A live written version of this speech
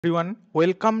Everyone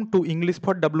welcome to English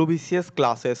for WBCS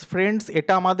classes. Friends,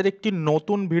 এটা আমাদের একটি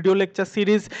নতুন ভিডিও লেকচার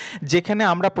সিরিজ যেখানে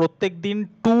আমরা প্রত্যেক দিন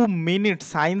 2 মিনিট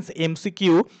সায়েন্স MCQ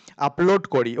আপলোড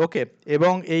করি। ওকে,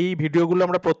 এবং এই ভিডিওগুলো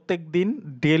আমরা প্রত্যেক দিন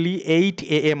ডেলি 8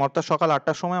 AM অর্থাৎ সকাল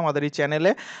 8টার সময় আমাদের এই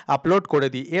চ্যানেলে আপলোড করে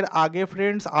দিই। এর আগে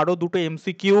ফ্রেন্ডস আরও দুটো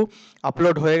MCQ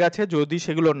আপলোড হয়ে গেছে। যদি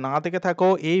সেগুলো না দেখে থাকো,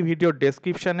 এই ভিডিওর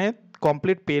ডেসক্রিপশানে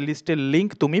কমপ্লিট প্লে লিস্টের লিঙ্ক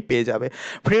তুমি পেয়ে যাবে।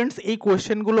 ফ্রেন্ডস, এই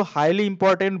কোয়েশ্চেনগুলো হাইলি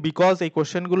ইম্পর্টেন্ট বিকজ এই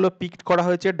কোয়েশ্চেনগুলো পিকড করা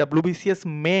হয়েছে WBCS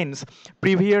men's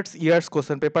previous years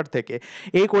question paper থেকে।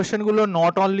 এই কোয়েশ্চেনগুলো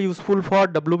not only useful for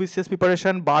WBCS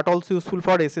preparation but also useful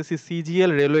for SSC,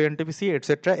 CGL, railway, NTPC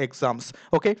etcetera exams.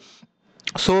 Okay,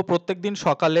 so প্রত্যেক দিন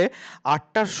সকালে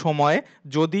 8টার সময়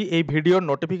যদি এই ভিডিওর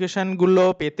নোটিফিকেশানগুলো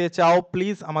পেতে চাও,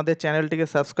 প্লিজ আমাদের চ্যানেলটিকে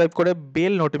সাবস্ক্রাইব করে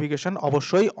বেল নোটিফিকেশান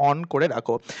অবশ্যই অন করে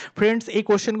রাখো। ফ্রেন্ডস, এই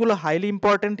কোয়েশ্চেনগুলো হাইলি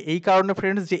ইম্পর্ট্যান্ট এই কারণে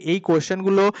ফ্রেন্ডস যে এই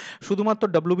কোয়েশ্চেনগুলো শুধুমাত্র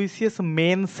WBCS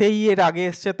মেন্সেই এর আগে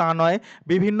এসছে তা নয়,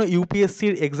 বিভিন্ন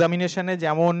UPSCর এক্সামিনেশানে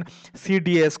যেমন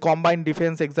CDS combined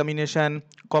defence examination,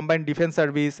 combined defence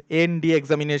service, ND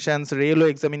examinations,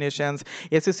 railway examinations,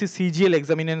 SSC CGL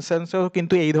এক্সামিনেশানসেও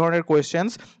কিন্তু এই ধরনের কোয়েশ্চেন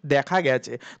দেখা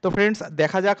গেছে। তো ফ্রেন্ডস,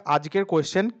 দেখা যাক আজকের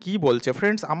কোয়েশ্চেন কি বলছে।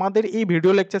 ফ্রেন্ডস, আমাদের এই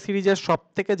ভিডিও লেকচার সিরিজের সব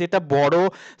থেকে যেটা বড়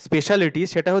স্পেশালিটি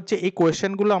সেটা হচ্ছে এই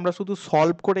কোয়েশ্চেনগুলো আমরা শুধু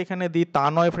সলভ করে এখানে দিই তা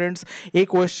নয় ফ্রেন্ডস, এই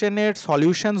কোয়েশ্চেনের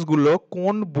সলিউশনসগুলো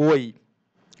কোন বই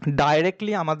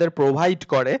ডাইরেক্টলি আমাদের প্রোভাইড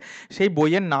করে সেই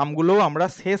বইয়ের নামগুলোও আমরা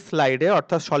শেষ স্লাইডে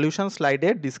অর্থাৎ সলিউশন স্লাইডে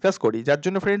ডিসকাস করি। যার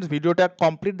জন্য ফ্রেন্ডস ভিডিওটা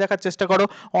কমপ্লিট দেখার চেষ্টা করো।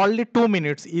 Only 2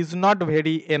 minutes is not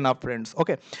very enough friends.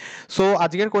 Okay, so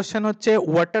আজকের কোয়েশ্চেন হচ্ছে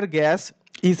water gas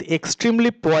is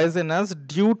extremely poisonous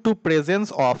due to presence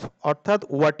of, অর্থাৎ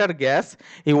ওয়াটার গ্যাস,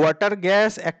 এই ওয়াটার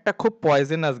গ্যাস একটা খুব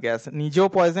পয়জনাস গ্যাস, নিজেও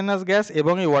পয়জনাস গ্যাস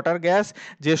এবং এই ওয়াটার গ্যাস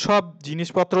যেসব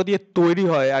জিনিসপত্র দিয়ে তৈরি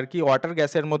হয় আর কি, ওয়াটার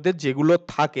গ্যাসের মধ্যে যেগুলো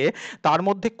থাকে তার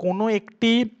মধ্যে কোনো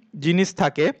একটি জিনিস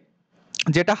থাকে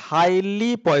যেটা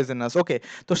হাইলি পয়জনাস। ওকে,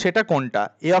 তো সেটা কোনটা?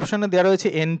 এ অপশনে দেওয়া রয়েছে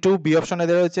N2, বি অপশনে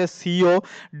দেওয়া রয়েছে CO,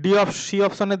 সি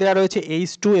অপশনে দেওয়া রয়েছে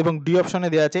H2 এবং ডি অপশনে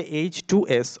দেওয়া আছে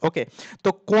H2S। ওকে, তো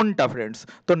কোনটা ফ্রেন্ডস?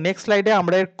 তো নেক্সট স্লাইডে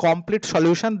আমরা এর কমপ্লিট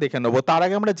সলিউশন দেখে নেবো। তার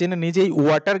আগে আমরা জেনে নিই যে এই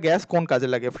ওয়াটার গ্যাস কোন কাজে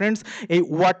লাগে। ফ্রেন্ডস, এই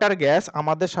ওয়াটার গ্যাস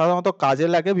আমাদের সাধারণত কাজে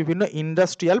লাগে বিভিন্ন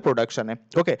ইন্ডাস্ট্রিয়াল প্রোডাকশনে।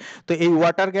 ওকে, তো এই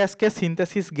ওয়াটার গ্যাসকে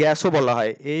সিনথেসিস গ্যাসও বলা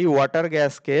হয়। এই ওয়াটার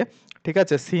গ্যাসকে ঠিক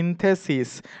আছে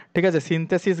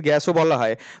সিনথেসিস গ্যাসও বলা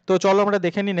হয়। তো চলো আমরা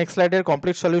দেখে নিই নেক্সট স্লাইডের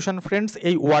কমপ্লিট সলিউশন। ফ্রেন্ডস,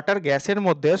 এই ওয়াটার গ্যাসের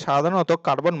মধ্যে সাধারণত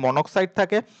কার্বন মনোক্সাইড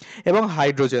থাকে এবং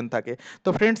হাইড্রোজেন থাকে। তো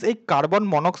ফ্রেন্ডস, এই কার্বন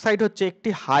মনোক্সাইড হচ্ছে একটি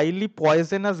highly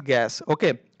poisonous gas. Okay,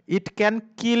 it can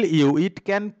kill you, it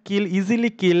can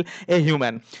easily kill a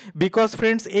human because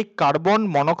friends এই কার্বন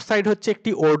মনোক্সাইড হচ্ছে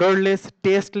একটি odorless,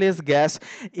 tasteless গ্যাস।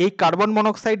 এই কার্বন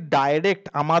মনোক্সাইড ডাইরেক্ট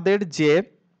আমাদের যে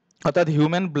অর্থাৎ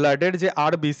হিউম্যান ব্লাডের যে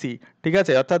RBC, ঠিক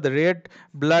আছে, অর্থাৎ রেড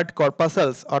ব্লাড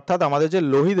কর্পাসালস, অর্থাৎ আমাদের যে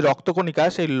লোহিত রক্তকণিকা,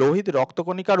 সেই লোহিত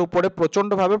রক্তকণিকার উপরে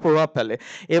প্রচণ্ডভাবে প্রভাব ফেলে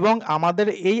এবং আমাদের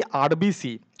এই RBC,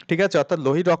 ঠিক আছে, অর্থাৎ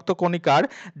লোহিত রক্তকণিকার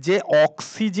যে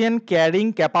অক্সিজেন ক্যারিং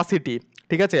ক্যাপাসিটি,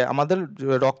 ঠিক আছে, আমাদের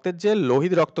রক্তের যে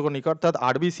লোহিত রক্তকণিকা অর্থাৎ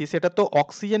RBC সেটা তো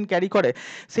অক্সিজেন ক্যারি করে,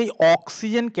 সেই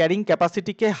অক্সিজেন ক্যারিং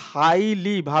ক্যাপাসিটিকে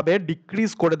হাইলিভাবে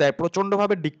ডিক্রিজ করে দেয়,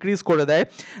 প্রচণ্ডভাবে ডিক্রিজ করে দেয়।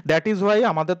 দ্যাট ইজ ওয়াই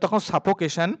আমাদের তখন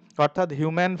সাফোকেশন অর্থাৎ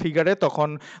হিউম্যান ফিগারে তখন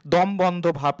দমবন্ধ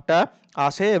ভাবটা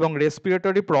আসে এবং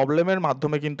রেসপিরেটরি প্রবলেমের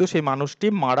মাধ্যমে কিন্তু সেই মানুষটি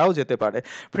মারাও যেতে পারে।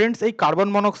 ফ্রেন্ডস, এই কার্বন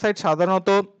মনোক্সাইড সাধারণত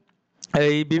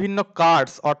এই বিভিন্ন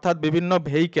কার্স অর্থাৎ বিভিন্ন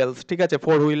ভেহিকেলস, ঠিক আছে,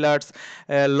 4 হুইলার্স,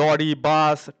 লরি,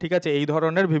 বাস, ঠিক আছে, এই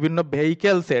ধরনের বিভিন্ন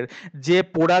ভেহিকেলসের যে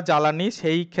পোড়া জ্বালানি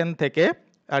সেইখান থেকে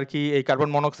আর কি এই কার্বন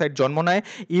মনোক্সাইড জন্ম নেয়।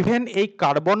 ইভেন এই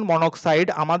কার্বন মনোক্সাইড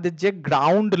আমাদের যে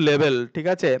গ্রাউন্ড লেভেল, ঠিক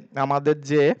আছে, আমাদের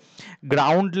যে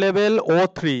গ্রাউন্ড লেভেল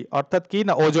O3 অর্থাৎ কি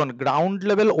না ওজন, গ্রাউন্ড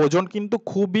লেভেল ওজন কিন্তু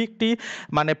খুবই একটি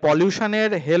মানে পলিউশনের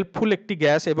হেল্পফুল একটি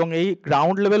গ্যাস এবং এই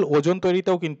গ্রাউন্ড লেভেল ওজন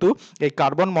তৈরিতেও কিন্তু এই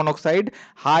carbon monoxide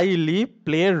highly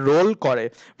play role করে।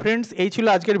 ফ্রেন্ডস, এই ছিল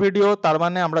আজকের ভিডিও। তার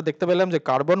মানে আমরা দেখতে পেলাম যে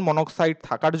কার্বন মনোক্সাইড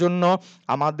থাকার জন্য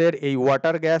আমাদের এই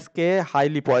ওয়াটার গ্যাসকে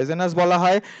হাইলি পয়জনাস বলা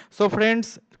হয়। সো ফ্রেন্ডস,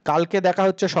 কালকে দেখা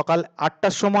হচ্ছে সকাল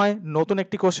 8টার সময় নতুন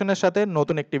একটি কোশ্চেনের সাথে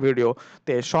নতুন একটি ভিডিও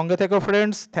তে। সঙ্গে থেকো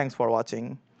ফ্রেন্ডস। Thanks for watching.